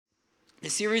The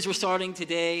series we're starting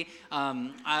today,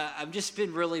 I've just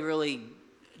been really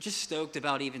just stoked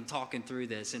about even talking through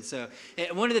this. And so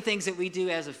one of the things that we do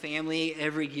as a family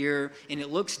every year, and it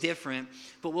looks different,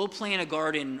 but we'll plant a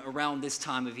garden around this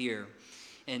time of year.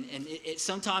 And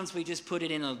sometimes we just put it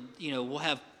in we'll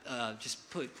have just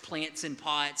put plants in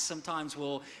pots. Sometimes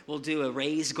we'll do a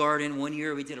raised garden. One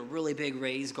year we did a really big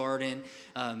raised garden.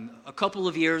 A couple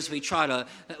of years we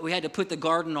had to put the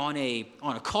garden on a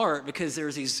cart because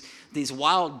there's these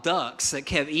wild ducks that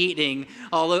kept eating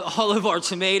all of our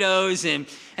tomatoes, and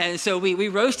so we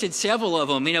roasted several of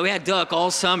them. We had duck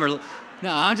all summer.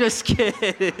 No, I'm just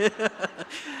kidding.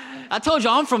 I told you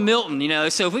I'm from Milton,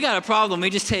 so if we got a problem, we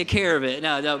just take care of it.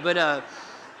 But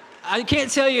I can't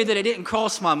tell you that it didn't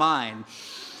cross my mind.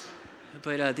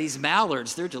 But these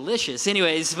mallards, they're delicious.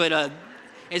 Anyways, and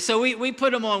so we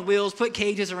put them on wheels, put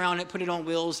cages around it, put it on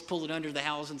wheels, pull it under the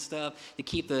house and stuff to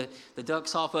keep the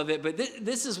ducks off of it. But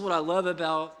this is what I love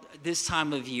about this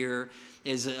time of year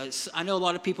is I know a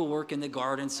lot of people work in the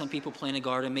garden. Some people plant a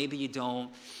garden. Maybe you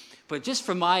don't. But just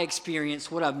from my experience,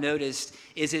 what I've noticed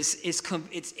is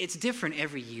it's different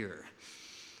every year.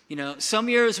 Some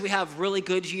years we have really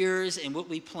good years, and what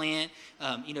we plant,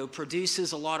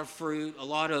 produces a lot of fruit, a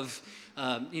lot of,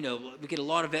 we get a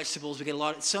lot of vegetables.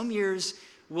 Some years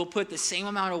we'll put the same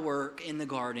amount of work in the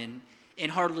garden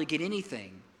and hardly get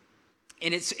anything.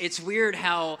 And it's weird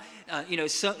how,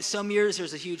 some years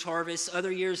there's a huge harvest,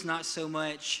 other years not so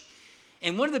much.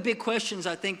 And one of the big questions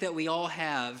I think that we all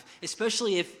have,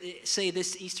 especially if, say,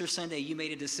 this Easter Sunday you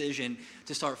made a decision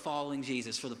to start following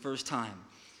Jesus for the first time,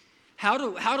 how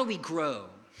do we grow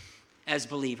as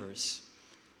believers?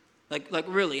 Like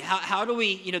really, how do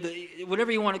we,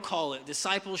 whatever you want to call it,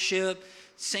 discipleship,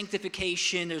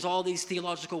 sanctification, there's all these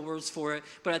theological words for it.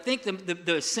 But I think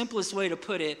the simplest way to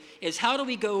put it is, how do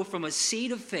we go from a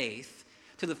seed of faith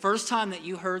to the first time that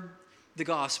you heard the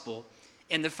gospel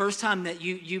and the first time that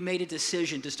you made a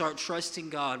decision to start trusting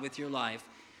God with your life,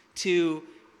 to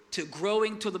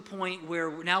growing to the point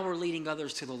where now we're leading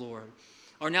others to the Lord,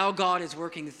 or now God is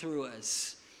working through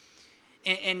us.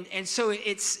 And so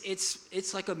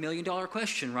it's like $1 million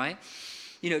question, right?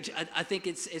 I think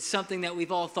it's something that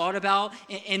we've all thought about,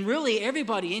 and really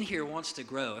everybody in here wants to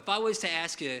grow. If I was to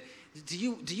ask you, do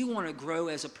you want to grow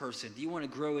as a person? Do you want to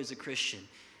grow as a Christian?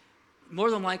 More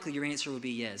than likely, your answer would be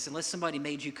yes. Unless somebody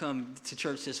made you come to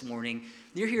church this morning,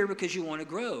 you're here because you want to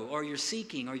grow, or you're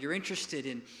seeking, or you're interested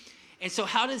in. And so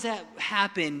how does that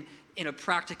happen in a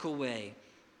practical way?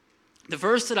 The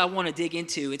verse that I want to dig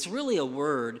into, it's really a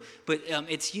word, but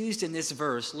it's used in this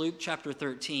verse, Luke chapter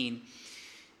 13.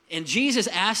 And Jesus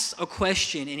asks a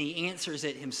question, and he answers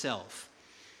it himself.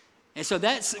 And so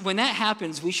when that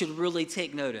happens, we should really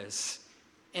take notice.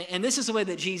 And this is the way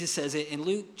that Jesus says it. In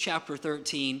Luke chapter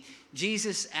 13,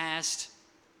 Jesus asked,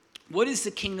 what is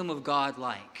the kingdom of God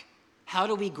like? How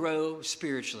do we grow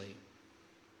spiritually?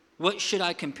 What should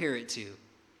I compare it to?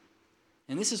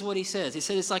 And this is what he says. He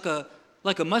said it's like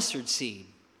a mustard seed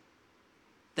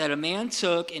that a man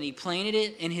took and he planted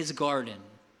it in his garden.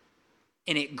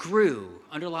 And it grew.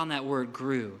 Underline that word,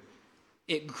 grew.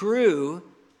 It grew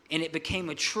and it became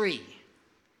a tree.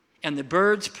 And the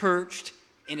birds perched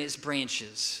in its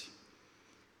branches.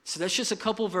 So that's just a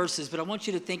couple verses, but I want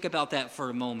you to think about that for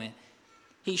a moment.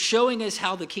 He's showing us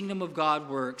how the kingdom of God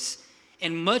works,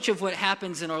 and much of what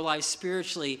happens in our lives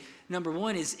spiritually, number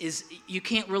one, is you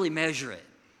can't really measure it.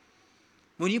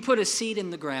 When you put a seed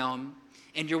in the ground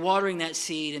and you're watering that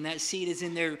seed, and that seed is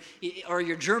in there, or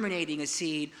you're germinating a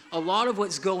seed, a lot of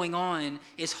what's going on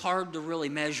is hard to really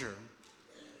measure.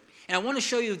 And I want to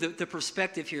show you the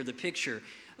perspective here, the picture.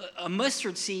 A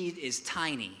mustard seed is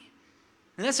tiny.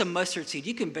 And that's a mustard seed.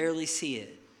 You can barely see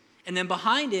it. And then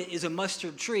behind it is a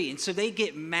mustard tree. And so they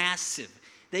get massive.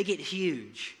 They get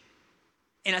huge.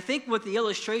 And I think what the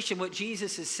illustration, what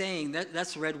Jesus is saying,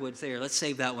 that's redwoods there. Let's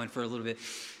save that one for a little bit.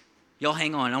 Y'all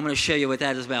hang on. I'm going to show you what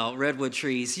that is about. Redwood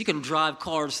trees. You can drive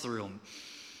cars through them.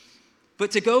 But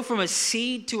to go from a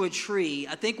seed to a tree,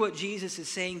 I think what Jesus is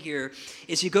saying here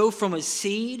is you go from a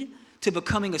seed to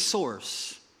becoming a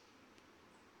source.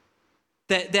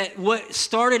 That what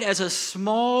started as a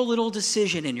small little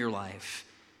decision in your life,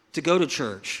 to go to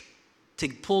church, to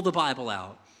pull the Bible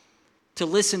out, to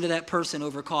listen to that person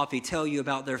over coffee tell you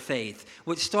about their faith,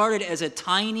 what started as a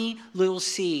tiny little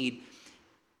seed,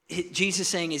 Jesus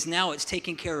saying is now it's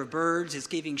taking care of birds, it's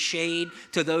giving shade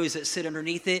to those that sit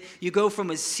underneath it. You go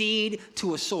from a seed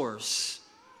to a source.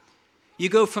 You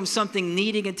go from something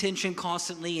needing attention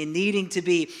constantly and needing to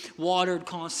be watered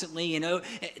constantly,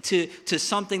 to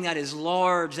something that is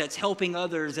large, that's helping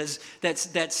others,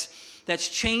 that's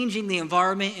changing the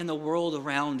environment and the world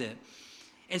around it.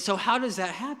 And so how does that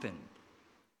happen?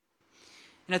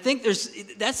 And I think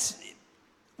that's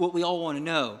what we all want to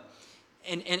know.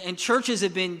 And churches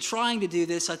have been trying to do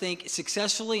this, I think,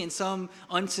 successfully and some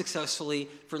unsuccessfully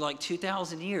for like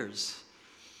 2,000 years.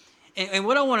 And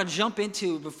what I want to jump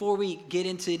into before we get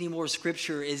into any more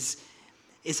scripture is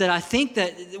that I think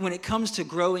that when it comes to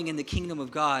growing in the kingdom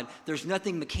of God, there's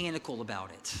nothing mechanical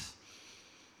about it.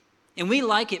 And we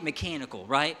like it mechanical,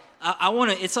 right? I want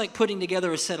to, it's like putting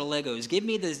together a set of Legos. Give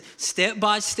me the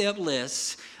step-by-step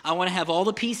list. I want to have all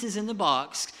the pieces in the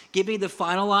box. Give me the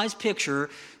finalized picture.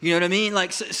 You know what I mean?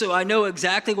 Like, so I know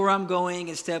exactly where I'm going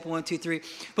in step 1, 2, 3.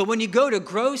 But when you go to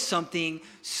grow something,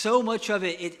 so much of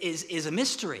it is a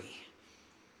mystery,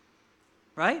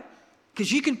 right?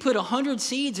 Because you can put 100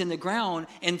 seeds in the ground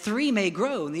and 3 may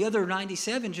grow and the other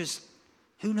 97 just,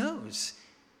 who knows?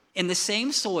 In the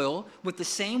same soil, with the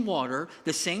same water,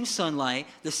 the same sunlight,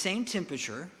 the same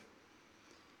temperature.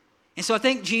 And so I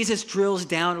think Jesus drills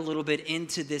down a little bit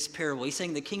into this parable. He's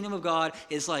saying the kingdom of God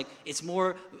is like, it's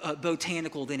more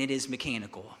botanical than it is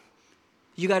mechanical.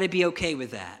 You got to be okay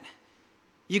with that.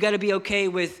 You got to be okay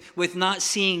with not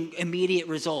seeing immediate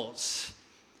results.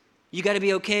 You got to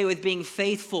be okay with being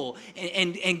faithful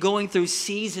and going through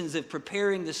seasons of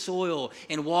preparing the soil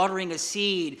and watering a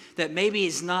seed that maybe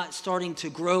is not starting to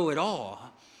grow at all.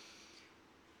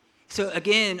 So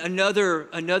again, another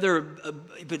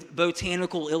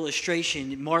botanical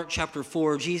illustration, in Mark chapter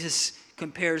 4, Jesus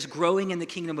compares growing in the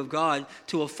kingdom of God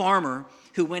to a farmer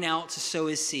who went out to sow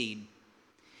his seed.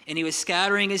 And he was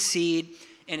scattering his seed,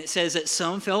 and it says that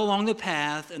some fell along the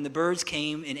path, and the birds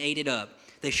came and ate it up.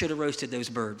 They should have roasted those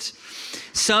birds.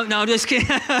 No, I'm just kidding.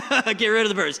 Get rid of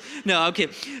the birds. No, I'm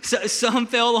kidding. So, some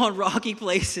fell on rocky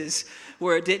places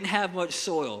where it didn't have much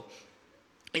soil.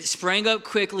 It sprang up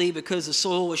quickly because the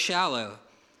soil was shallow.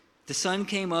 The sun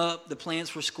came up, the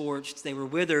plants were scorched, they were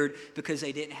withered because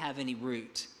they didn't have any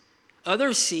root.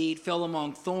 Other seed fell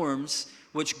among thorns,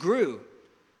 which grew,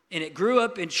 and it grew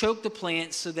up and choked the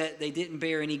plants so that they didn't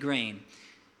bear any grain.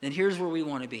 Then here's where we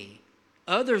want to be.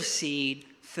 Other seed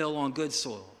fell on good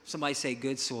soil. Somebody say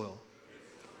good soil.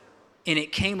 And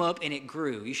it came up and it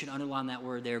grew. You should underline that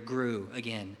word there, grew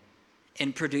again,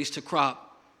 and produced a crop.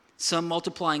 Some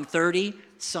multiplying 30,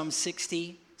 some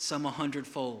 60, some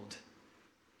 100-fold.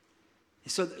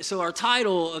 So our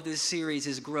title of this series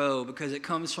is Grow because it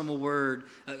comes from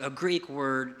a Greek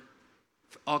word,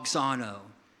 oxano,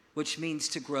 which means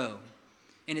to grow.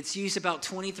 And it's used about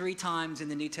 23 times in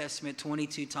the New Testament,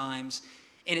 22 times.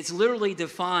 And it's literally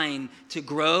defined to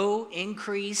grow,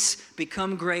 increase,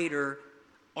 become greater,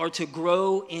 or to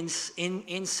grow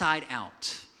inside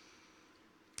out.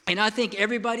 And I think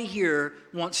everybody here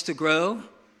wants to grow,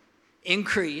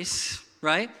 increase,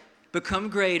 right? Become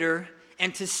greater,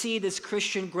 and to see this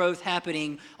Christian growth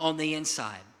happening on the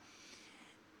inside.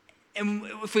 And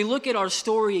if we look at our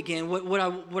story again, what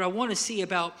I want to see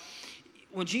about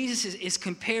when Jesus is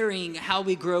comparing how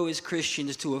we grow as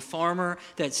Christians to a farmer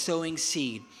that's sowing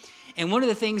seed. And one of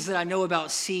the things that I know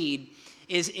about seed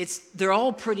is they're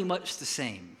all pretty much the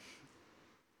same.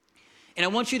 And I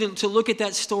want you to look at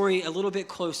that story a little bit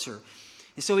closer.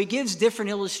 And so he gives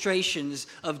different illustrations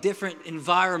of different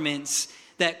environments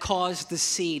that cause the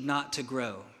seed not to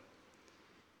grow.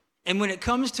 And when it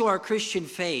comes to our Christian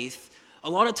faith, a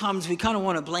lot of times we kind of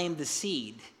want to blame the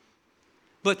seed.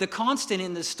 But the constant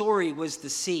in the story was the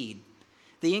seed.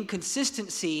 The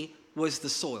inconsistency was the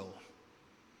soil.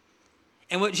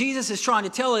 And what Jesus is trying to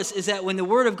tell us is that when the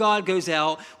word of God goes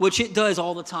out, which it does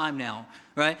all the time now,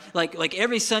 right? Like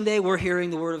every Sunday we're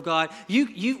hearing the word of God.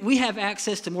 We have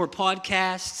access to more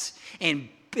podcasts and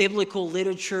biblical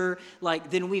literature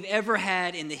than we've ever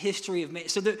had in the history of man.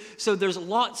 So there's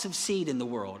lots of seed in the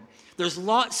world. There's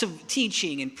lots of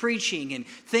teaching and preaching and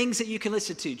things that you can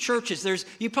listen to. Churches,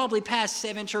 you probably passed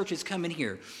 7 churches coming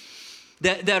here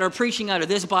that are preaching out of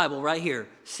this Bible right here.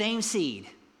 Same seed.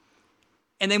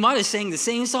 And they might have sang the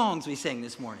same songs we sang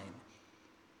this morning.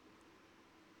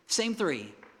 Same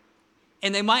 3.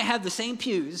 And they might have the same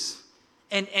pews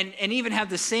and even have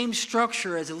the same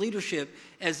structure as a leadership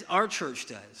as our church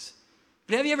does.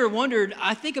 But have you ever wondered,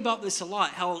 I think about this a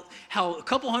lot, how a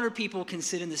couple hundred people can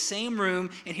sit in the same room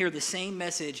and hear the same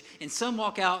message, and some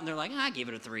walk out and they're like, I give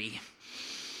it a 3.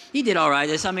 He did all right.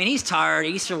 He's tired.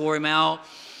 Easter wore him out.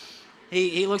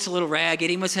 He looks a little ragged.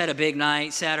 He must have had a big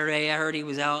night Saturday. I heard he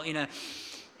was out, And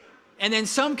then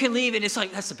some can leave and it's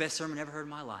like, that's the best sermon I ever heard in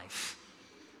my life.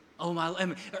 Oh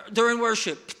my, during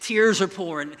worship, tears are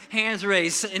pouring, hands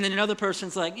raised, and then another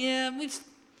person's like, yeah,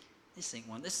 this ain't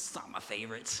one, this is not my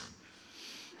favorites.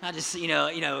 I just,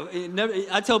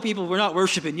 I tell people we're not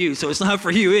worshiping you, so it's not for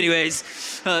you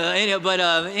anyways.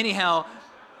 Anyhow,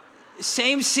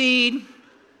 same seed,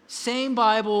 Same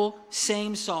Bible,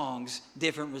 same songs,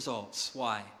 different results.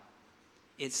 Why?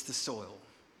 It's the soil.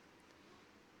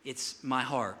 It's my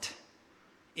heart.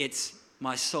 It's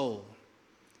my soul.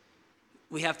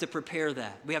 We have to prepare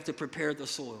that. We have to prepare the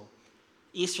soil.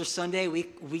 Easter Sunday, we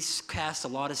cast a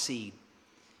lot of seed.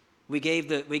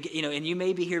 And you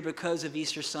may be here because of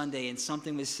Easter Sunday and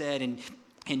something was said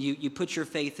and you put your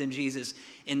faith in Jesus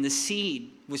and the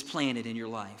seed was planted in your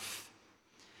life.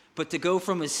 But to go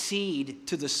from a seed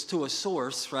to a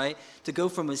source, right? To go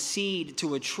from a seed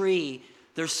to a tree,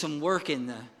 there's some work in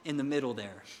the middle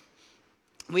there.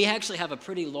 We actually have a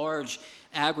pretty large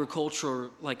agriculture,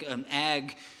 like an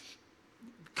ag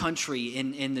country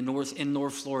in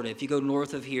North Florida. If you go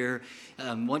north of here,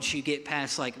 once you get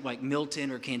past like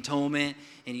Milton or Cantonment,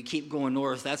 and you keep going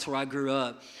north, that's where I grew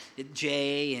up. At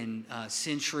Jay and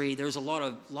Century, there's a lot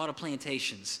of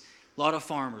plantations, a lot of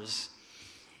farmers,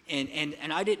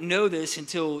 and I didn't know this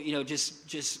until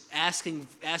just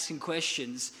asking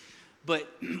questions.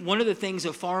 But one of the things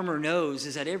a farmer knows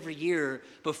is that every year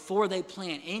before they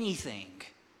plant anything,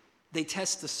 they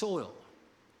test the soil.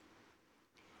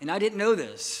 And I didn't know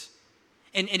this.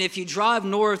 And if you drive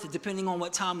north, depending on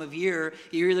what time of year,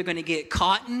 you're either going to get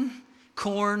cotton,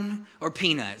 corn, or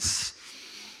peanuts.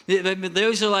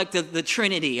 Those are like the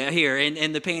trinity here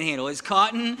in the Panhandle. It's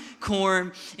cotton,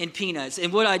 corn, and peanuts.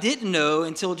 And what I didn't know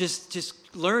until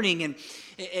just learning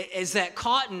is that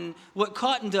what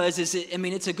cotton does is,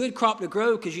 it's a good crop to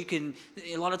grow because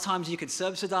a lot of times you can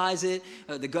subsidize it.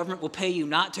 The government will pay you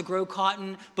not to grow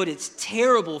cotton, but it's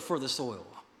terrible for the soil.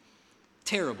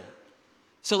 Terrible.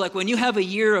 So like when you have a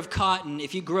year of cotton,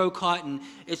 if you grow cotton,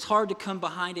 it's hard to come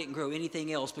behind it and grow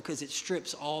anything else because it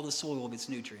strips all the soil of its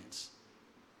nutrients.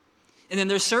 And then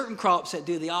there's certain crops that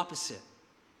do the opposite.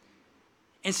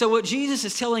 And so what Jesus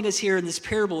is telling us here in this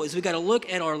parable is we got to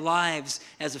look at our lives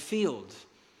as a field.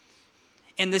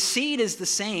 And the seed is the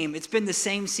same. It's been the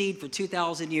same seed for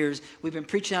 2,000 years. We've been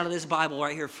preaching out of this Bible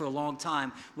right here for a long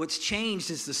time. What's changed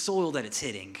is the soil that it's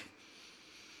hitting.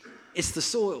 It's the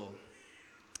soil.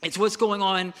 It's what's going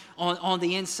on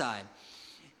the inside.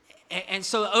 And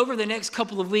so over the next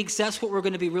couple of weeks, that's what we're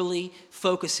going to be really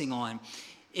focusing on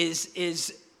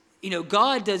is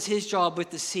God does his job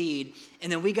with the seed,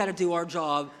 and then we got to do our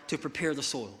job to prepare the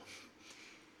soil.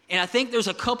 And I think there's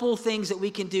a couple of things that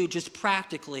we can do just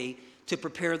practically to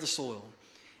prepare the soil.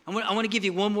 I want to give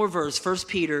you one more verse, 1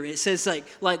 Peter. It says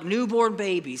like newborn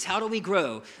babies. How do we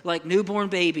grow? Like newborn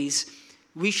babies,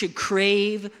 we should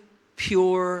crave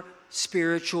pure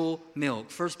spiritual milk.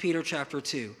 1 Peter chapter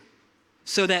 2.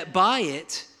 So that by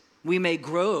it we may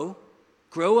grow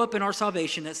up in our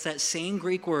salvation. That's that same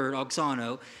Greek word,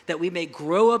 oxano, that we may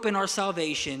grow up in our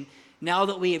salvation now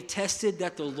that we have tested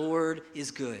that the Lord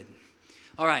is good.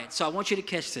 All right, so I want you to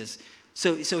catch this.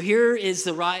 So here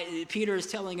is Peter is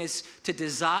telling us to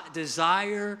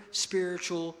desire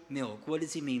spiritual milk. What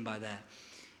does he mean by that?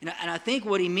 And I think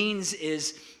what he means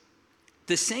is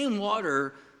the same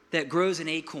water that grows an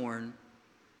acorn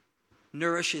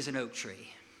nourishes an oak tree.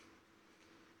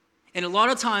 And a lot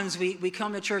of times we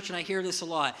come to church and I hear this a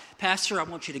lot. Pastor, I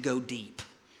want you to go deep.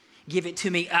 Give it to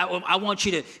me. I want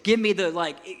you to give me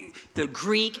the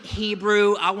Greek,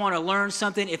 Hebrew. I want to learn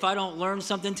something. If I don't learn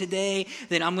something today,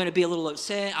 then I'm going to be a little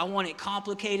upset. I want it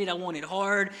complicated. I want it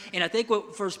hard. And I think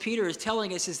what 1 Peter is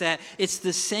telling us is that it's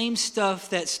the same stuff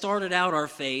that started out our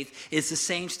faith. It's the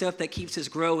same stuff that keeps us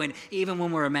growing even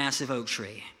when we're a massive oak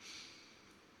tree.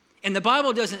 And the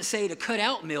Bible doesn't say to cut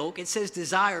out milk. It says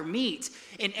desire meat.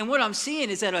 And what I'm seeing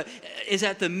is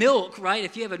that the milk, right?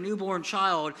 If you have a newborn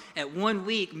child at 1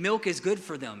 week, milk is good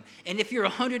for them. And if you're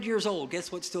 100 years old,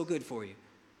 guess what's still good for you?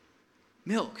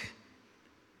 Milk.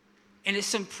 And it's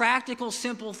some practical,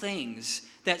 simple things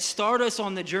that start us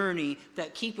on the journey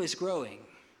that keep us growing.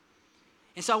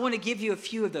 And so I want to give you a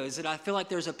few of those that I feel like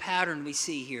there's a pattern we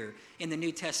see here in the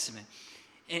New Testament.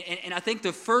 And I think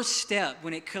the first step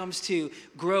when it comes to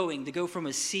growing, to go from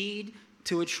a seed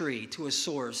to a tree, to a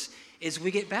source, is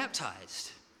we get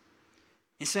baptized.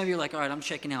 And some of you are like, all right, I'm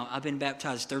checking out. I've been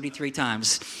baptized 33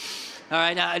 times. All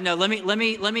right, no, let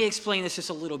me explain this just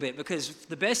a little bit, because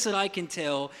the best that I can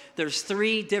tell, there's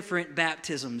 3 different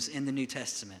baptisms in the New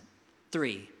Testament.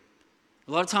 3.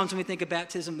 A lot of times when we think of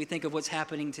baptism, we think of what's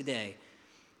happening today.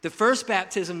 The first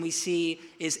baptism we see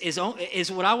is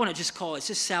what I want to just call, it's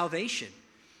just salvation.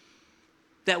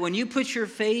 That when you put your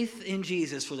faith in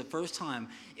Jesus for the first time,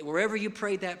 wherever you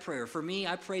prayed that prayer. For me,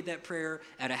 I prayed that prayer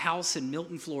at a house in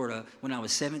Milton, Florida when I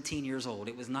was 17 years old.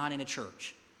 It was not in a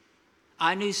church.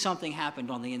 I knew something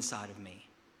happened on the inside of me.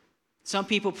 Some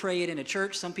people pray it in a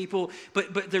church, some people,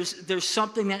 but there's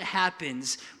something that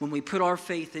happens when we put our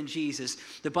faith in Jesus.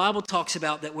 The Bible talks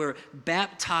about that we're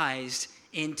baptized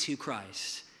into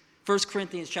Christ. 1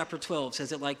 Corinthians chapter 12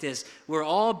 says it like this: we're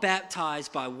all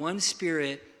baptized by one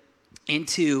Spirit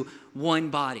into one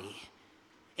body.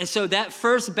 And so that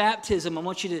first baptism, I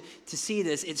want you to see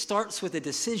this, it starts with a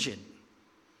decision.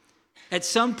 At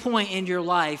some point in your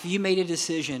life, you made a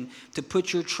decision to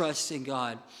put your trust in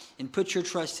God and put your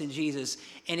trust in Jesus.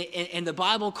 And the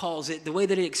Bible calls it, the way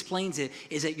that it explains it,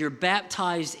 is that you're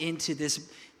baptized into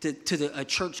a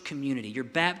church community. You're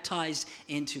baptized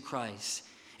into Christ.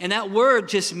 And that word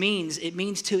just means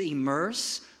to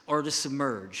immerse or to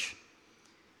submerge.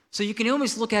 So you can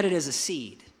almost look at it as a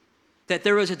seed, that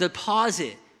there was a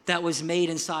deposit that was made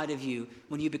inside of you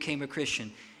when you became a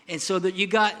Christian. And so that you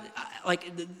got,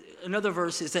 like, another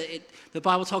verse is that the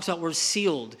Bible talks about we're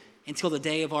sealed until the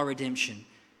day of our redemption.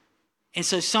 And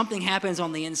so something happens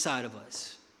on the inside of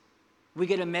us. We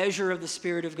get a measure of the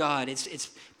Spirit of God. It's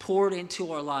poured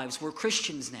into our lives. We're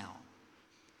Christians now.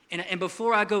 And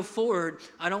before I go forward,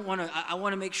 I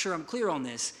want to make sure I'm clear on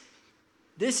this.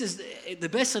 This is the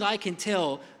best that I can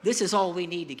tell. This is all we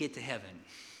need to get to heaven.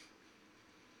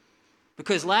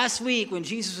 Because last week when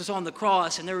Jesus was on the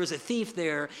cross and there was a thief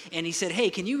there and he said, hey,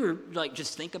 can you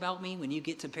just think about me when you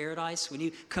get to paradise, when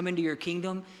you come into your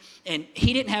kingdom? And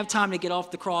he didn't have time to get off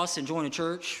the cross and join a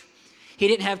church. He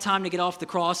didn't have time to get off the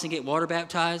cross and get water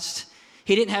baptized.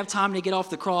 He didn't have time to get off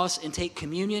the cross and take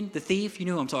communion. The thief, you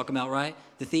know who I'm talking about, right?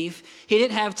 The thief. He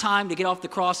didn't have time to get off the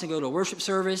cross and go to a worship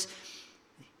service.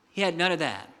 He had none of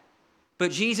that.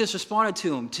 But Jesus responded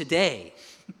to him, today,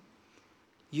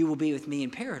 you will be with me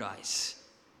in paradise.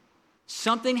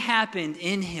 Something happened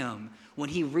in him when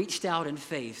he reached out in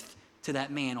faith to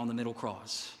that man on the middle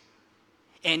cross.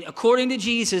 And according to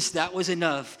Jesus, that was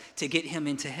enough to get him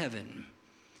into heaven.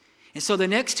 And so the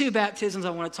next two baptisms I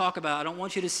want to talk about, I don't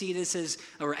want you to see this as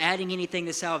or adding anything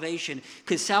to salvation,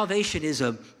 because salvation is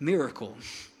a miracle.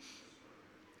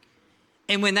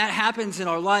 And when that happens in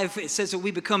our life, it says that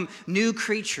we become new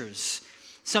creatures.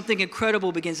 Something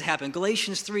incredible begins to happen.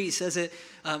 Galatians 3 says it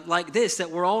like this,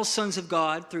 that we're all sons of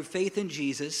God through faith in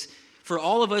Jesus. For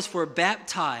all of us were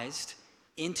baptized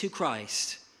into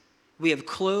Christ. We have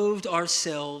clothed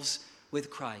ourselves with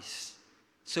Christ.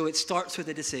 So it starts with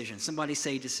a decision. Somebody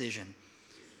say decision.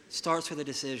 It starts with a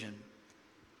decision.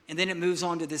 And then it moves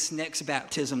on to this next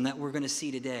baptism that we're going to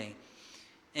see today.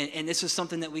 And this is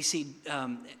something that we see,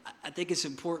 I think it's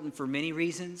important for many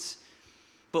reasons.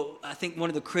 But I think one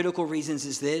of the critical reasons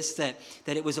is this, that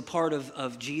it was a part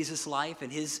of Jesus' life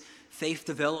and his faith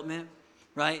development,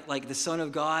 right? Like the Son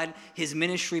of God, his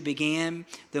ministry began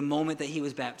the moment that he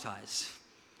was baptized.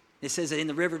 It says that in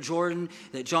the river Jordan,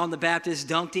 that John the Baptist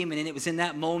dunked him, and then it was in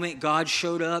that moment God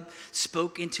showed up,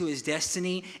 spoke into his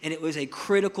destiny, and it was a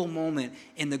critical moment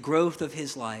in the growth of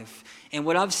his life. And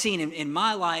what I've seen in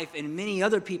my life and many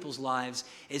other people's lives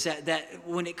is that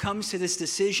when it comes to this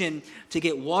decision to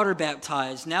get water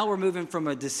baptized, now we're moving from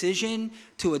a decision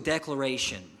to a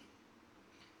declaration.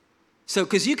 So,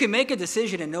 because you can make a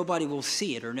decision and nobody will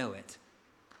see it or know it.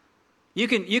 You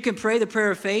can pray the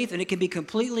prayer of faith and it can be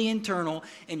completely internal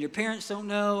and your parents don't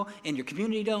know and your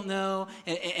community don't know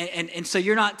and so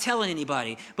you're not telling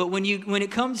anybody. But when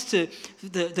it comes to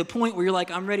the point where you're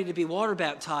like, I'm ready to be water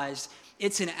baptized,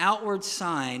 it's an outward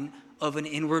sign of an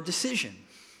inward decision.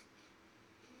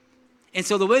 And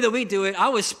so the way that we do it, I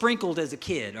was sprinkled as a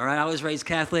kid, all right? I was raised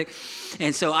Catholic,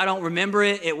 and so I don't remember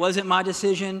it. It wasn't my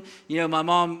decision. You know, my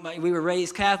mom, we were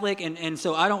raised Catholic, and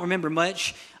so I don't remember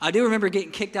much. I do remember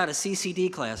getting kicked out of CCD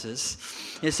classes,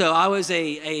 and so I was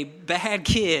a bad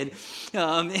kid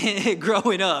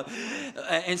growing up.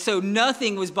 And so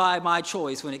nothing was by my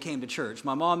choice when it came to church.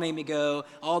 My mom made me go,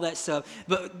 all that stuff.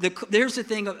 But there's the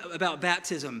thing about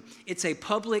baptism. It's a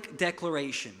public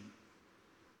declaration.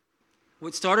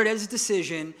 What started as a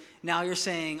decision, now you're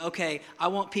saying, okay, I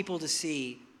want people to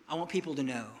see, I want people to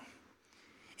know.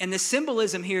 And the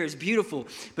symbolism here is beautiful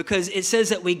because it says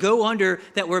that we go under,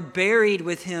 that we're buried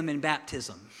with him in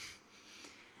baptism.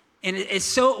 And it's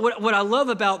so, what I love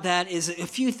about that is a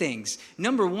few things.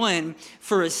 Number one,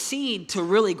 for a seed to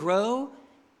really grow,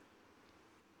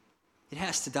 it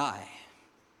has to die.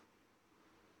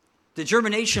 The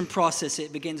germination process,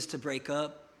 it begins to break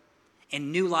up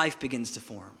and new life begins to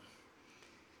form.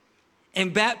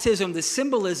 And baptism, the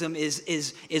symbolism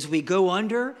is we go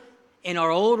under and our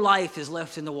old life is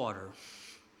left in the water.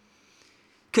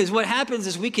 Because what happens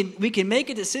is we can make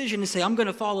a decision and say, I'm going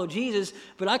to follow Jesus,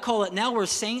 but I call it now we're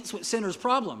saints with sinners'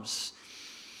 problems.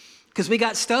 Because we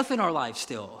got stuff in our life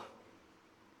still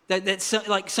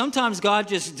Like sometimes God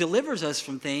just delivers us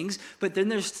from things, but then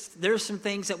there's some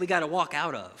things that we got to walk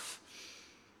out of.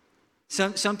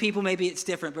 Some people, maybe it's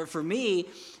different, but for me,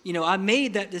 I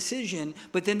made that decision,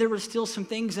 but then there were still some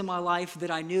things in my life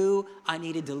that I knew I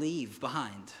needed to leave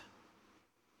behind.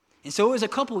 And so it was a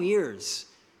couple years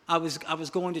I was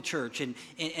going to church, and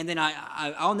then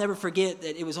I'll never forget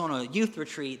that it was on a youth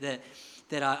retreat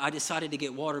that I decided to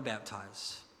get water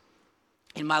baptized.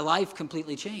 And my life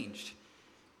completely changed.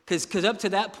 Because up to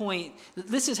that point,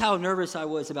 this is how nervous I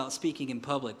was about speaking in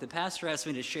public. The pastor asked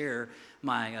me to share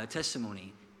my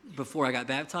testimony before I got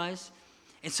baptized.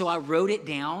 And so I wrote it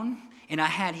down, and I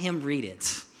had him read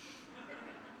it.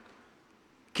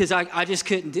 Because I just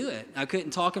couldn't do it. I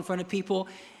couldn't talk in front of people.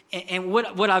 And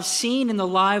what I've seen in the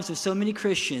lives of so many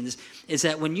Christians is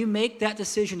that when you make that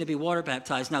decision to be water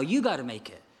baptized, now you got to make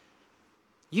it.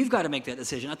 You've got to make that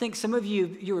decision. I think some of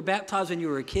you were baptized when you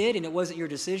were a kid and it wasn't your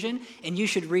decision, and you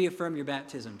should reaffirm your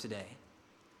baptism today.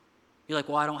 You're like,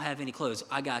 well, I don't have any clothes.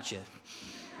 I got you.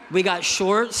 We got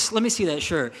shorts. Let me see that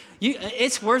shirt.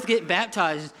 It's worth getting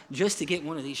baptized just to get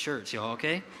one of these shirts, y'all,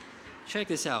 okay? Check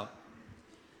this out.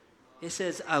 It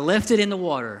says, I left it in the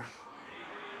water.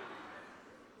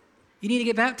 You need to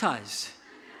get baptized.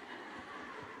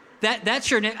 That's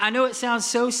your name. I know it sounds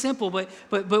so simple, but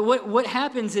what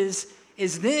happens is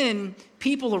then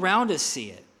people around us see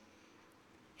it.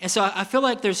 And so I feel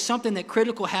like there's something that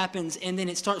critical happens, and then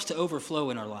it starts to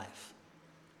overflow in our life.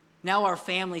 Now our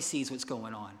family sees what's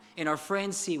going on, and our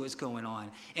friends see what's going on.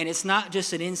 And it's not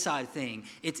just an inside thing,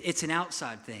 it's an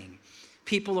outside thing.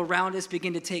 People around us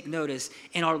begin to take notice,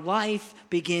 and our life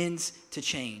begins to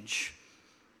change.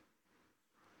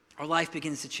 Our life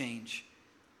begins to change.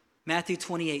 Matthew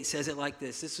 28 says it like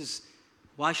this.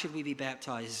 Why should we be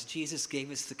baptized? Jesus gave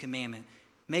us the commandment.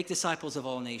 Make disciples of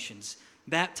all nations.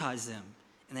 Baptize them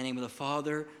in the name of the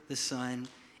Father, the Son,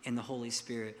 and the Holy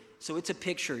Spirit. So it's a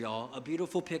picture, y'all, a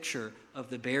beautiful picture of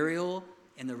the burial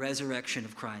and the resurrection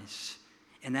of Christ.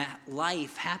 And that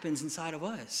life happens inside of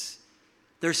us.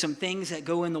 There's some things that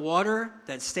go in the water,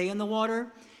 that stay in the water,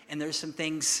 and there's some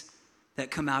things that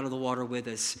come out of the water with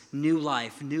us. New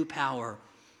life, new power,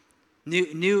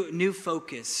 new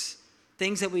focus.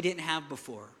 Things that we didn't have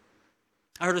before.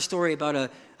 I heard a story about a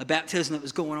baptism that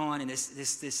was going on, and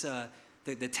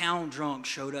the town drunk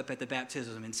showed up at the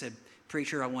baptism and said,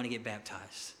 "Preacher, I want to get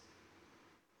baptized."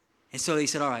 And so he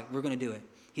said, "All right, we're going to do it."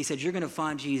 He said, "You're going to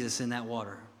find Jesus in that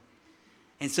water."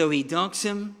 And so he dunks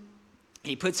him,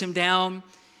 he puts him down,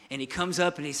 and he comes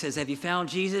up and he says, "Have you found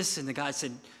Jesus?" And the guy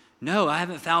said, "No, I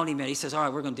haven't found him yet." He says, "All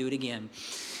right, we're going to do it again."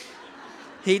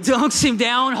 He dunks him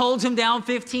down, holds him down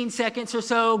 15 seconds or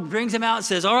so, brings him out and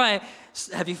says, "All right,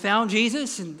 have you found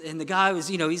Jesus?" And the guy was,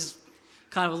 he's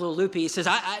kind of a little loopy. He says,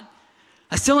 I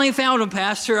still ain't found him,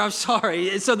 Pastor. I'm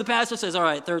sorry. And so the pastor says, "All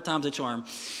right, third time's a charm.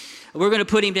 We're going to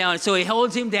put him down." And so he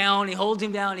holds him down,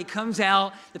 he comes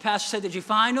out. The pastor said, "Did you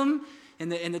find him?"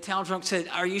 And the town drunk said,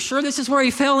 "Are you sure this is where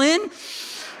he fell in?"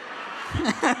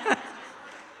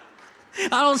 I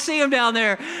don't see him down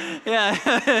there.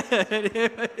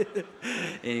 Yeah.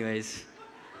 Anyways.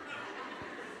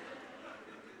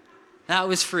 That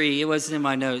was free. It wasn't in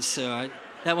my notes, so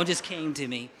that one just came to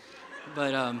me.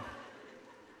 But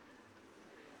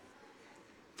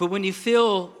when you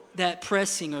feel that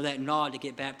pressing or that nod to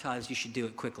get baptized, you should do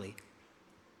it quickly. You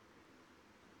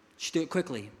should do it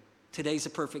quickly. Today's the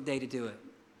perfect day to do it.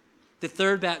 The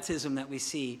third baptism that we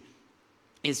see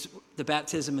is the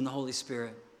baptism in the Holy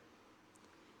Spirit.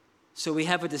 So we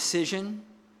have a decision,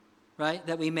 right,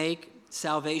 that we make.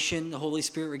 Salvation, the Holy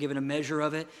Spirit, we're given a measure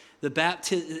of it.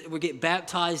 We get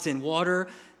baptized in water.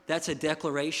 That's a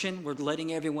declaration. We're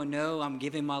letting everyone know I'm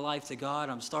giving my life to God.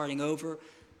 I'm starting over,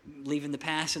 leaving the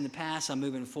past in the past. I'm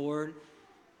moving forward.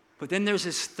 But then there's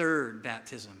this third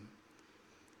baptism.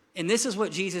 And this is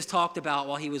what Jesus talked about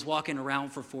while he was walking around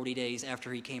for 40 days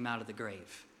after he came out of the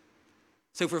grave.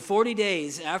 So for 40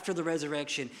 days after the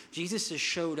resurrection, Jesus just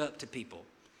showed up to people.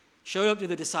 Showed up to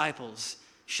the disciples,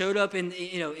 showed up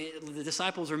the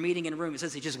disciples were meeting in a room. It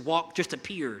says he just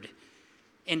appeared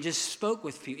and just spoke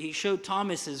with people. He showed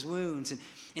Thomas his wounds.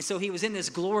 And so he was in this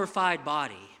glorified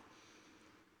body.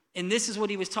 And this is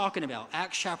what he was talking about,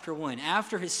 Acts chapter 1,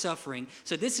 after his suffering.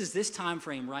 So this is this time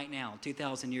frame right now,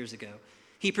 2,000 years ago.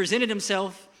 He presented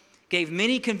himself, gave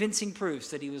many convincing proofs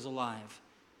that he was alive.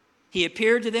 He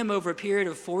appeared to them over a period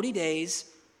of 40 days,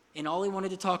 and all he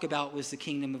wanted to talk about was the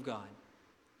kingdom of God.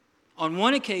 On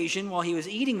one occasion, while he was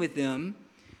eating with them,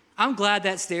 I'm glad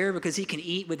that's there because he can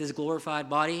eat with his glorified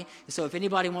body. So if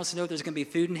anybody wants to know if there's going to be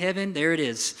food in heaven, there it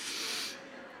is.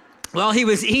 While he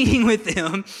was eating with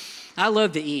them, I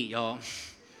love to eat, y'all.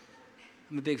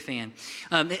 I'm a big fan.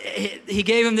 He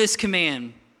gave him this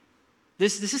command.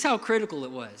 This is how critical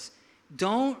it was.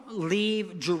 Don't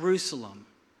leave Jerusalem,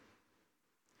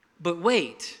 but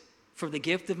wait for the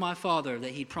gift of my Father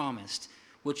that he promised,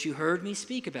 which you heard me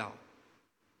speak about.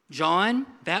 John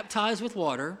baptized with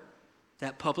water,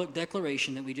 that public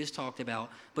declaration that we just talked about,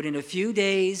 but in a few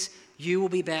days you will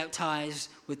be baptized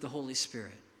with the Holy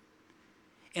Spirit.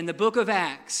 In the book of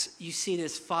Acts, you see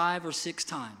this 5 or 6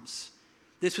 times.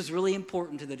 This was really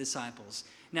important to the disciples.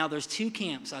 Now, there's 2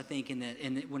 camps, I think,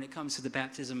 when it comes to the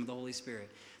baptism of the Holy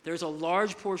Spirit. There's a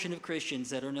large portion of Christians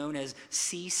that are known as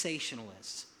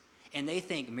cessationalists, and they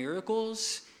think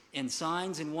miracles and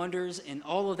signs and wonders and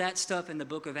all of that stuff in the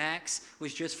book of Acts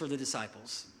was just for the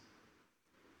disciples.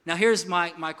 Now, here's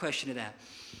my question to that.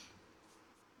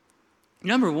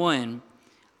 Number 1,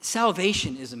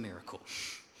 salvation is a miracle.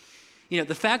 You know,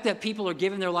 the fact that people are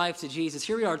giving their life to Jesus,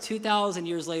 here we are 2,000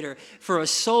 years later, for a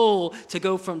soul to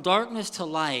go from darkness to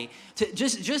light,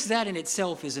 just that in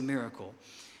itself is a miracle.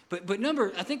 But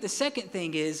I think the second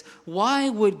thing is, why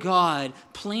would God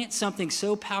plant something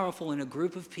so powerful in a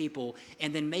group of people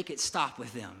and then make it stop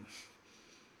with them?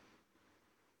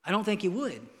 I don't think he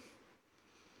would.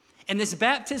 And this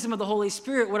baptism of the Holy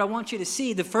Spirit, what I want you to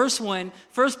see, the first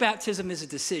baptism is a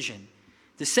decision.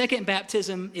 The second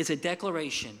baptism is a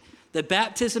declaration. The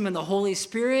baptism in the Holy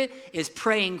Spirit is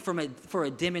praying for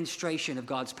a demonstration of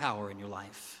God's power in your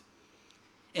life.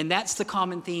 And that's the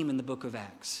common theme in the book of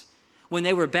Acts. When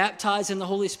they were baptized in the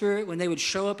Holy Spirit, when they would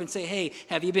show up and say, hey,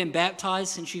 have you been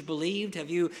baptized since you believed? Have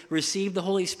you received the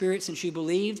Holy Spirit since you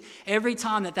believed? Every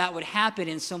time that would happen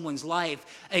in someone's life,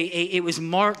 it was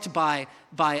marked by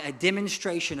a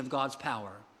demonstration of God's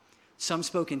power. Some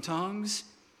spoke in tongues.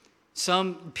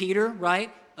 Some, Peter, right,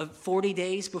 of 40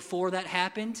 days before that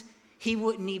happened, he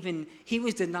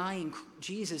was denying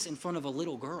Jesus in front of a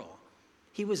little girl.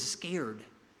 He was scared,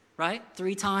 right?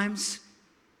 3 times.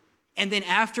 And then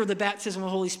after the baptism of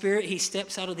the Holy Spirit, he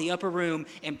steps out of the upper room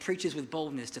and preaches with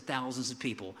boldness to thousands of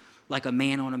people, like a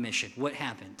man on a mission. What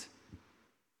happened?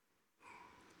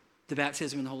 The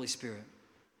baptism in the Holy Spirit.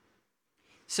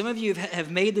 Some of you have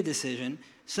made the decision.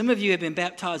 Some of you have been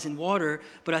baptized in water,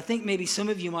 but I think maybe some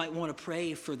of you might want to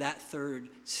pray for that third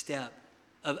step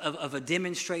of a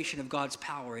demonstration of God's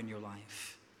power in your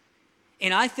life.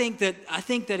 And I think that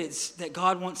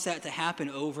God wants that to happen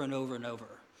over and over and over.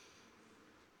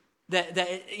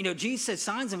 That Jesus said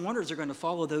signs and wonders are going to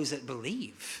follow those that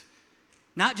believe.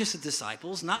 Not just the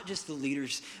disciples, not just the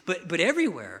leaders, but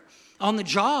everywhere. On the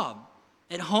job,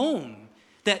 at home.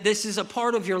 That this is a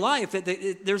part of your life. That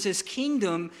there's this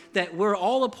kingdom that we're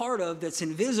all a part of that's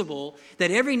invisible.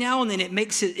 That every now and then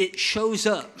it shows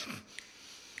up.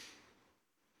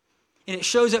 And it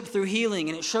shows up through healing,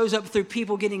 and it shows up through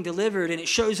people getting delivered, and it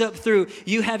shows up through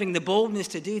you having the boldness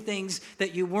to do things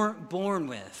that you weren't born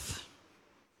with.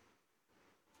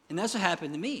 And that's what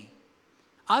happened to me.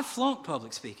 I flunked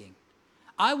public speaking.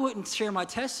 I wouldn't share my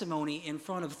testimony in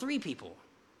front of 3 people.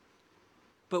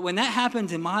 But when that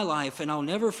happened in my life, and I'll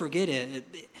never forget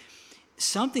it,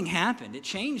 something happened. It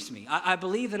changed me. I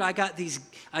believe that I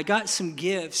got some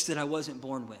gifts that I wasn't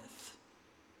born with.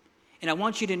 And I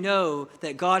want you to know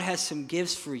that God has some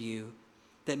gifts for you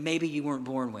that maybe you weren't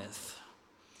born with.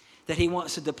 That he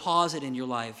wants to deposit in your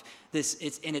life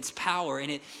its power.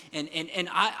 And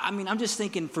I'm just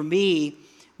thinking for me,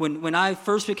 when I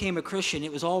first became a Christian,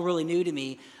 it was all really new to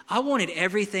me. I wanted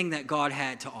everything that God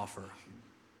had to offer.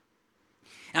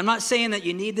 And I'm not saying that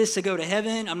you need this to go to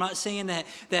heaven. I'm not saying that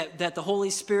the Holy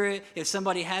Spirit, if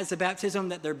somebody has the baptism,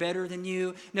 that they're better than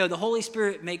you. No, the Holy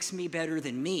Spirit makes me better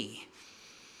than me.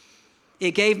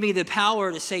 It gave me the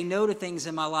power to say no to things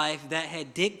in my life that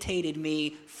had dictated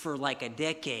me for like a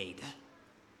decade.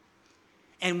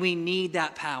 And we need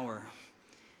that power.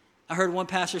 I heard one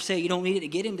pastor say, you don't need it to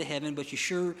get into heaven, but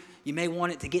you may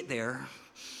want it to get there.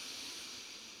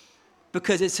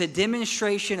 Because it's a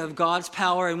demonstration of God's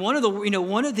power. And one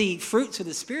of the fruits of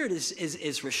the Spirit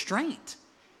is restraint.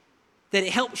 That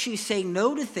it helps you say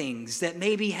no to things that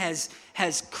maybe has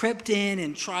crept in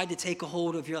and tried to take a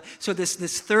hold of your life. So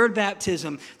this third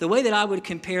baptism, the way that I would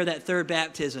compare that third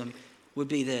baptism would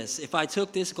be this. If I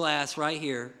took this glass right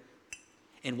here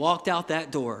and walked out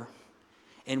that door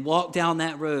and walked down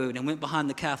that road and went behind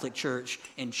the Catholic Church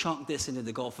and chunked this into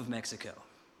the Gulf of Mexico.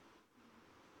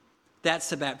 That's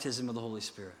the baptism of the Holy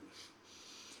Spirit.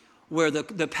 Where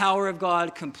the power of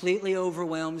God completely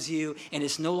overwhelms you, and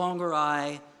it's no longer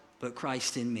I, but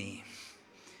Christ in me.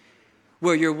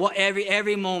 where you're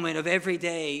every moment of every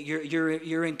day,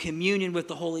 you're in communion with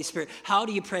the Holy Spirit. How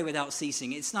do you pray without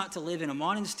ceasing? It's not to live in a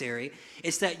monastery.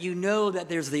 It's that you know that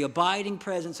there's the abiding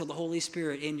presence of the Holy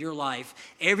Spirit in your life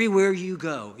everywhere you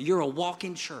go. You're a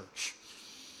walking church.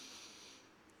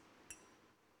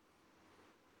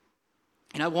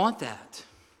 And I want that.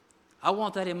 I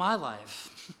want that in my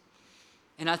life.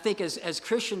 And I think as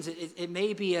Christians, it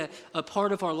may be a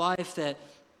part of our life that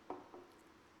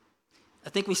I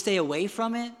think we stay away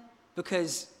from it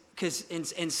because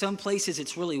in some places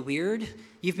it's really weird.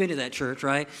 You've been to that church,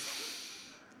 right?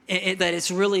 That it's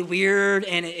really weird,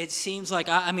 and it seems like,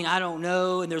 I don't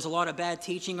know, and there's a lot of bad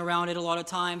teaching around it a lot of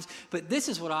times. But this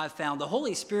is what I've found. The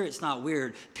Holy Spirit's not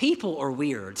weird. People are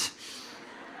weird.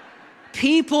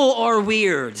 People are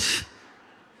weird.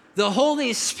 The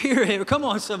Holy Spirit, come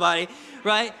on somebody,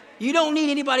 right? You don't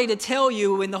need anybody to tell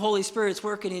you when the Holy Spirit's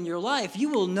working in your life. You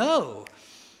will know.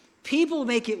 People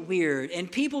make it weird,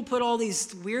 and people put all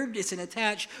these weirdness and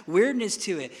attach weirdness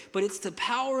to it. But it's the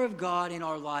power of God in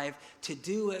our life to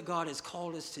do what God has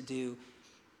called us to do.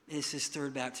 It's His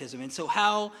third baptism. And so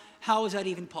how is that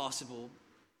even possible?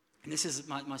 And this is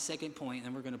my second point, and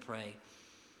then we're going to pray.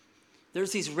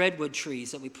 There's these redwood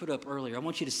trees that we put up earlier. I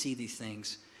want you to see these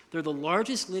things. They're the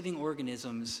largest living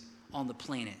organisms on the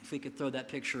planet. If we could throw that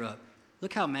picture up.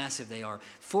 Look how massive they are.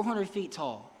 400 feet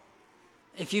tall.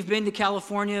 If you've been to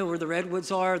California where the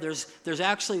redwoods are, there's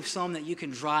actually some that you can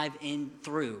drive in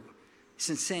through. It's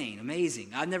insane,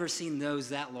 amazing. I've never seen those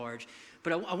that large.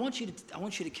 But I want you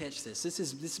to catch this.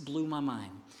 This blew my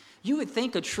mind. You would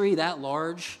think a tree that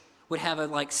large would have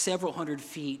like several hundred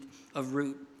feet of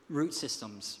root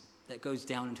systems that goes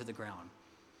down into the ground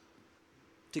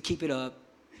to keep it up,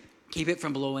 keep it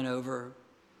from blowing over.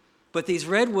 But these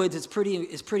redwoods, it's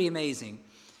pretty amazing.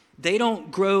 They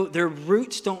don't grow, their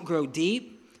roots don't grow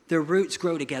deep, their roots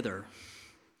grow together.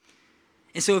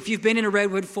 And so if you've been in a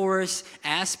redwood forest,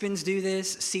 aspens do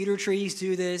this, cedar trees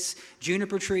do this,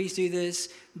 juniper trees do this.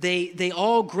 They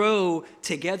all grow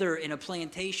together in a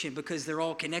plantation because they're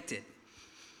all connected.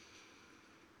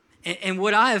 And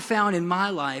what I have found in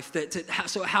my life,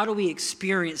 so how do we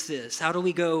experience this? How do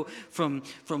we go from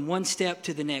one step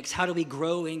to the next? How do we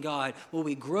grow in God? Well,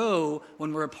 we grow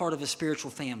when we're a part of a spiritual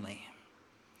family.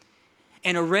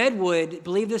 And a redwood,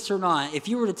 believe this or not, if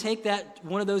you were to take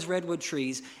one of those redwood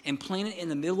trees and plant it in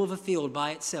the middle of a field by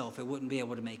itself, it wouldn't be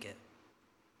able to make it.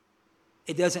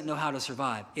 It doesn't know how to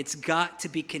survive. It's got to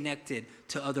be connected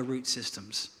to other root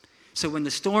systems. So when the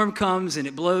storm comes and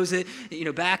it blows it,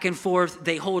 back and forth,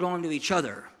 they hold on to each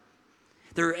other.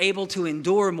 They're able to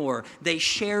endure more. They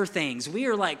share things. We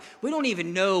don't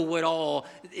even know what all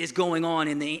is going on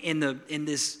in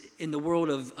the world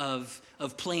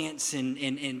of plants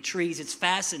and trees. It's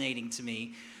fascinating to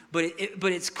me, but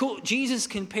it's cool. Jesus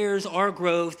compares our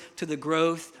growth to the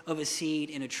growth of a seed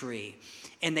in a tree,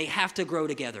 and they have to grow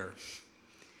together.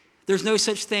 There's no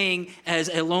such thing as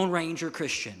a Lone Ranger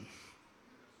Christian.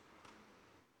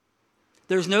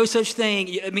 There's no such thing.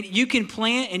 You can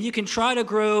plant and you can try to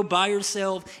grow by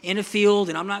yourself in a field,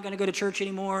 and I'm not going to go to church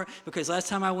anymore because last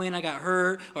time I went I got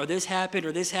hurt, or this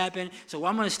happened, so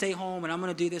I'm going to stay home and I'm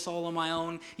going to do this all on my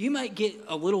own. You might get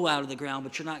a little out of the ground,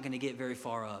 but you're not going to get very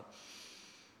far up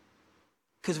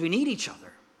because we need each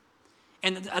other.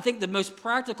 And I think the most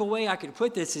practical way I could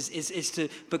put this is to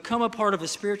become a part of a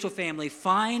spiritual family.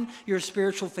 Find your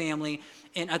spiritual family,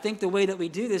 and I think the way that we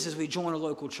do this is we join a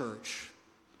local church.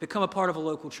 Become a part of a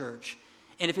local church.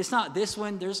 And if it's not this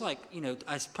one, there's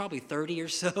probably 30 or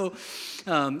so,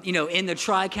 in the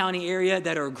Tri-County area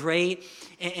that are great.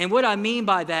 And what I mean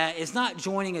by that is not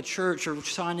joining a church or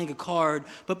signing a card,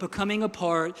 but becoming a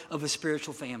part of a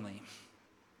spiritual family.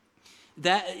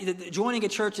 Joining a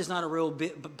church is not a real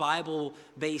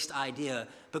Bible-based idea.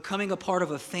 Becoming a part of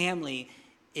a family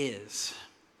is.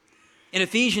 In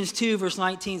Ephesians 2, verse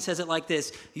 19 says it like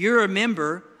this: you're a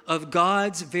member of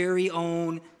God's very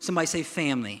own, somebody say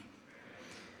family.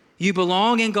 You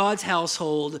belong in God's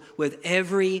household with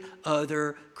every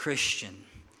other Christian.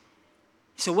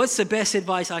 So what's the best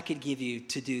advice I could give you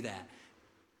to do that?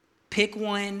 Pick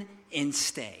one and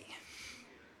stay.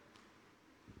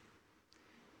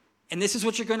 And this is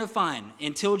what you're going to find.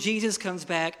 Until Jesus comes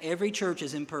back, every church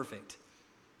is imperfect.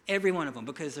 Every one of them,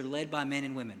 because they're led by men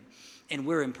and women. And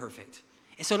we're imperfect.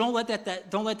 And so don't let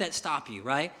that stop you,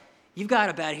 right? You've got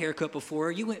a bad haircut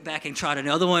before. You went back and tried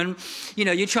another one.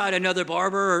 You tried another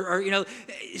barber or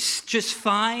just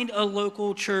find a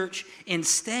local church and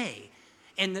stay.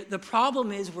 And the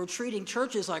problem is we're treating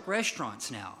churches like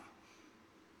restaurants now.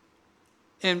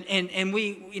 And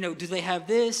we, do they have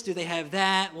this? Do they have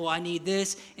that? Well, I need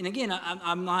this. And again,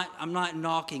 I'm not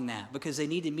knocking that, because they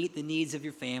need to meet the needs of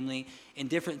your family and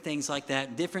different things like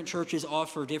that. Different churches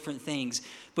offer different things.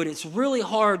 But it's really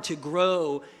hard to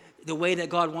grow the way that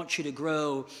God wants you to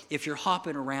grow if you're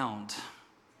hopping around.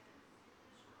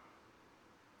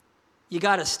 You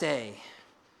got to stay.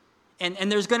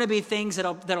 And there's going to be things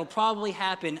that'll probably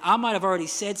happen. I might have already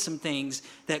said some things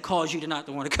that cause you to not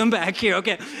want to come back here,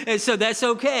 okay? And so that's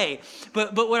okay.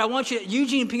 But what I want you to,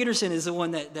 Eugene Peterson is the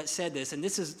one that said this, and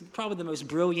this is probably the most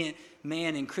brilliant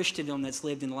man in Christendom that's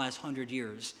lived in the last 100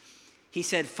 years. He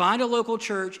said, find a local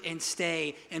church and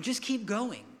stay and just keep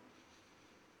going.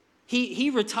 He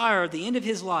retired at the end of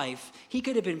his life. He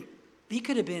could have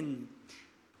been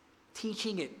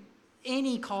teaching at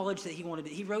any college that he wanted.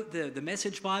 He wrote the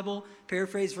Message Bible,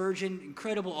 paraphrased version,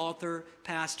 incredible author,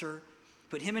 pastor.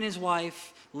 But him and his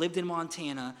wife lived in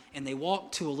Montana, and they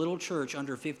walked to a little church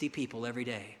under 50 people every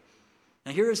day.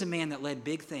 Now here is a man that led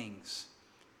big things.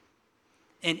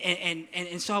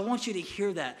 And so I want you to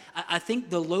hear that. I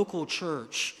think the local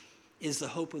church is the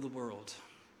hope of the world.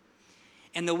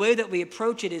 And the way that we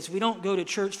approach it is we don't go to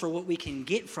church for what we can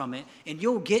get from it, and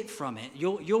you'll get from it.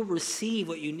 You'll receive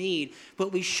what you need,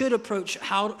 but we should approach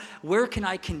where can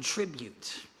I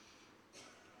contribute?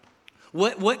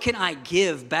 What can I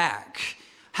give back?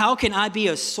 How can I be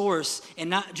a source and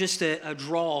not just a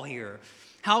draw here?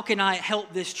 How can I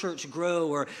help this church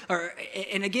grow?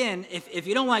 And again, if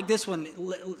you don't like this one,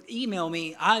 email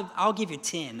me. I'll give you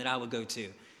 10 that I would go to.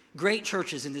 Great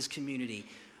churches in this community.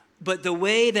 But the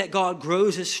way that God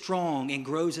grows us strong and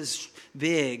grows us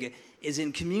big is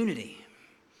in community.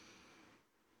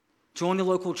 Join the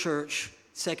local church.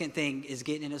 Second thing is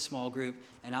getting in a small group.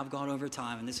 And I've gone over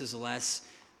time, and this is the last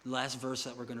verse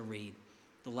that we're going to read.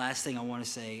 The last thing I want to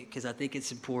say, because I think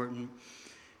it's important.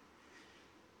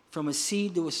 From a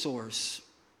seed to a source,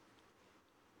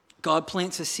 God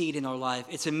plants a seed in our life.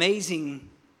 It's amazing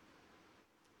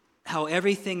how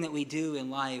everything that we do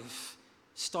in life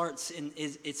starts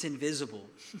it's invisible.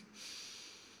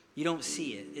 You don't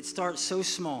see it. It starts so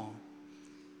small,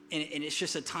 and it's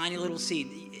just a tiny little seed.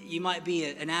 You might be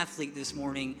an athlete this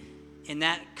morning, and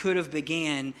that could have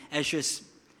began as just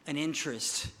an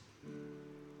interest.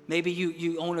 Maybe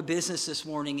you own a business this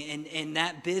morning, and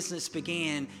that business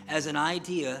began as an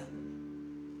idea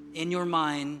in your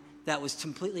mind that was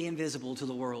completely invisible to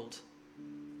the world.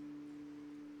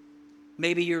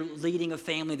 Maybe you're leading a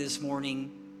family this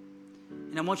morning,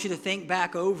 and I want you to think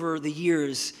back over the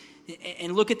years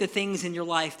and look at the things in your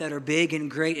life that are big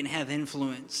and great and have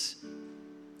influence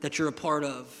that you're a part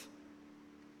of.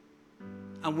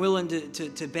 I'm willing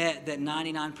to bet that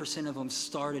 99% of them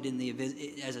started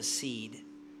as a seed.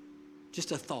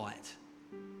 Just a thought.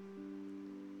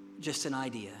 Just an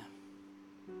idea.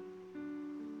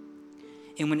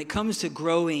 And when it comes to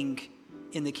growing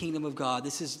in the kingdom of God,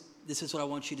 this is what I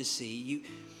want you to see.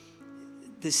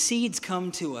 The seeds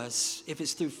come to us, if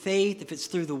it's through faith, if it's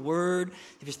through the word,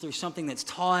 if it's through something that's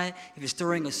taught, if it's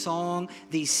during a song,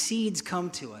 these seeds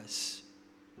come to us.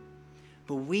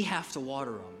 But we have to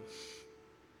water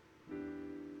them.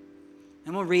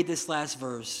 I'm going to read this last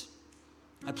verse.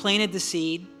 I planted the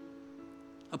seed.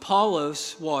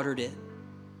 Apollos watered it.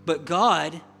 But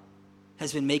God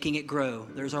has been making it grow.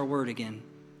 There's our word again.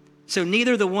 So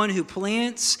neither the one who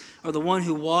plants or the one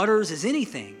who waters is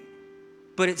anything,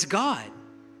 but it's God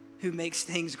who makes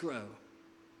things grow.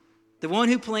 The one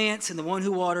who plants and the one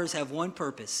who waters have one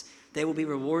purpose. They will be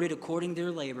rewarded according to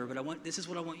their labor. But this is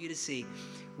what I want you to see.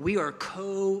 We are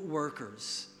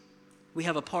co-workers. We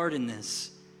have a part in this,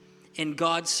 in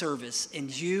God's service, and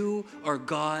you are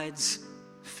God's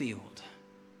field.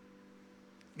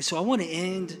 So I want to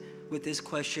end with this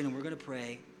question, and we're going to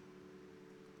pray.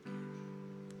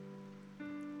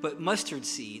 But mustard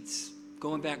seeds,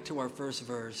 going back to our first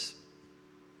verse,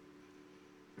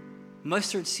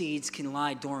 mustard seeds can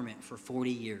lie dormant for 40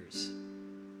 years.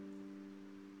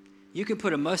 You can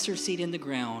put a mustard seed in the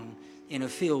ground in a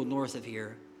field north of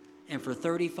here, and for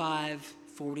 35,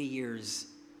 40 years,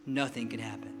 nothing can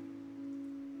happen.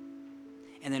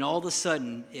 And then all of a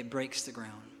sudden, it breaks the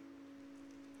ground.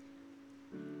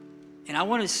 And I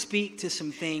want to speak to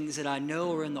some things that I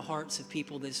know are in the hearts of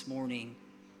people this morning,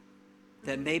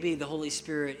 that maybe the Holy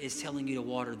Spirit is telling you to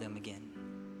water them again.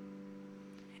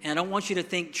 And I don't want you to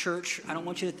think church. I don't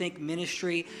want you to think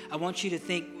ministry. I want you to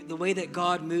think the way that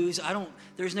God moves.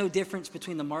 There's no difference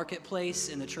between the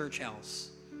marketplace and the church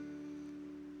house.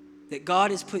 That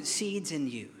God has put seeds in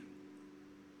you.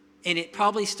 And it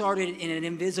probably started in an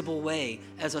invisible way,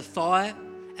 as a thought,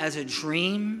 as a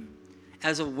dream,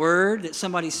 as a word that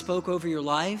somebody spoke over your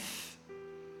life.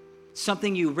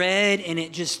 Something you read and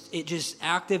it just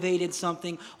activated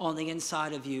something on the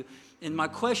inside of you. And my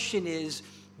question is,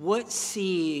 what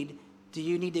seed do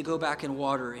you need to go back and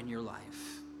water in your life?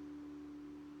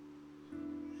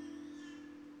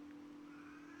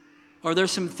 Are there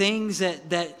some things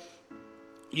that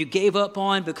you gave up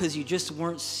on because you just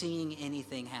weren't seeing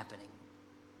anything happening?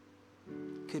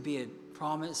 Could be a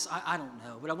promise. I don't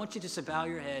know. But I want you just to bow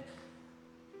your head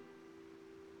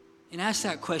and ask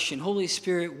that question. Holy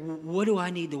Spirit, what do I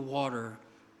need to water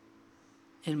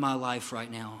in my life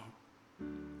right now?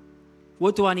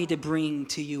 What do I need to bring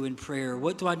to you in prayer?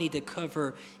 What do I need to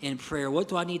cover in prayer? What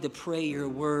do I need to pray your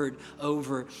word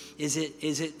over? Is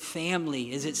it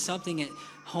family? Is it something at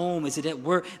home? Is it at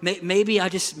work? Maybe I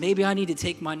need to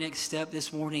take my next step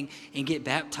this morning and get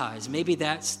baptized. Maybe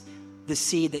that's the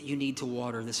seed that you need to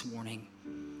water this morning.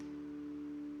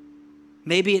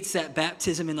 Maybe it's that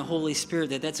baptism in the Holy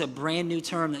Spirit, that's a brand new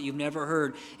term that you've never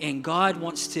heard, and God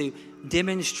wants to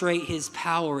demonstrate his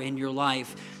power in your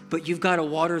life, but you've got to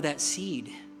water that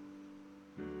seed.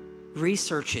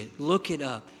 Research it, look it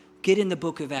up, get in the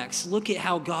book of Acts, look at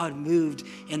how God moved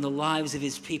in the lives of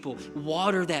his people.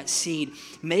 Water that seed.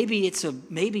 Maybe it's a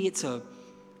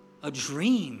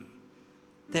dream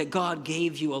that God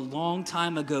gave you a long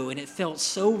time ago, and it felt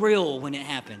so real when it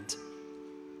happened.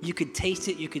 You could taste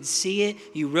it, you could see it,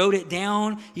 you wrote it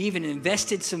down, you even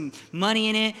invested some money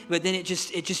in it, but then it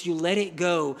just you let it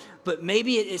go. But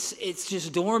maybe it's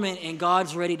just dormant and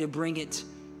God's ready to bring it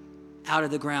out of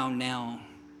the ground now.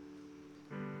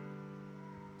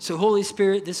 So Holy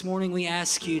Spirit, this morning we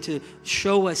ask you to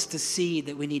show us the seed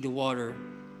that we need to water.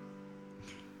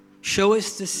 Show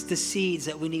us the seeds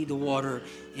that we need to water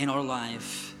in our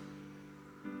life.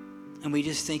 And we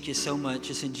just thank you so much.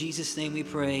 It's in Jesus' name we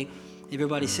pray.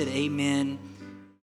 Everybody said amen.